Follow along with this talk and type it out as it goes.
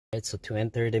Right, so to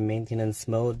enter the maintenance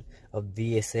mode of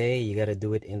VSA, you got to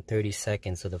do it in 30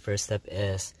 seconds. So the first step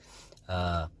is,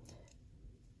 I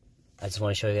just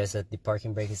want to show you guys that the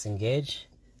parking brake is engaged.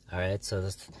 Alright, so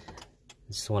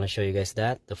just want to show you guys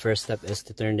that. The first step is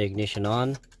to turn the ignition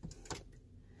on.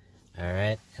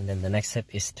 Alright, and then the next step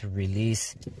is to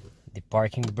release the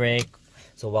parking brake.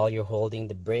 So while you're holding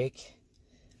the brake,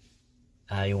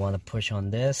 you want to push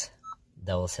on this.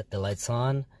 That will set the lights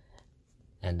on.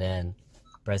 And then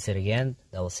press it again,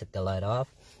 that will set the light off.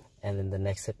 And then the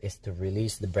next step is to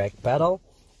release the brake pedal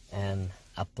and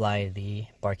apply the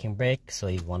parking brake. So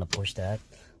you want to push that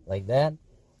like that,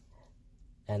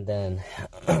 and then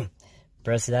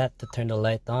press that to turn the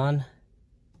light on,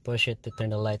 push it to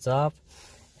turn the lights off.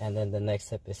 And then the next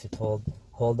step is to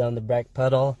hold down the brake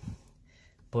pedal,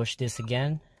 push this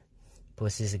again,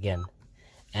 push this again,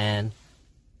 and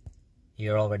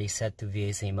you're already set to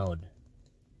VSA mode.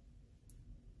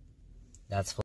 That's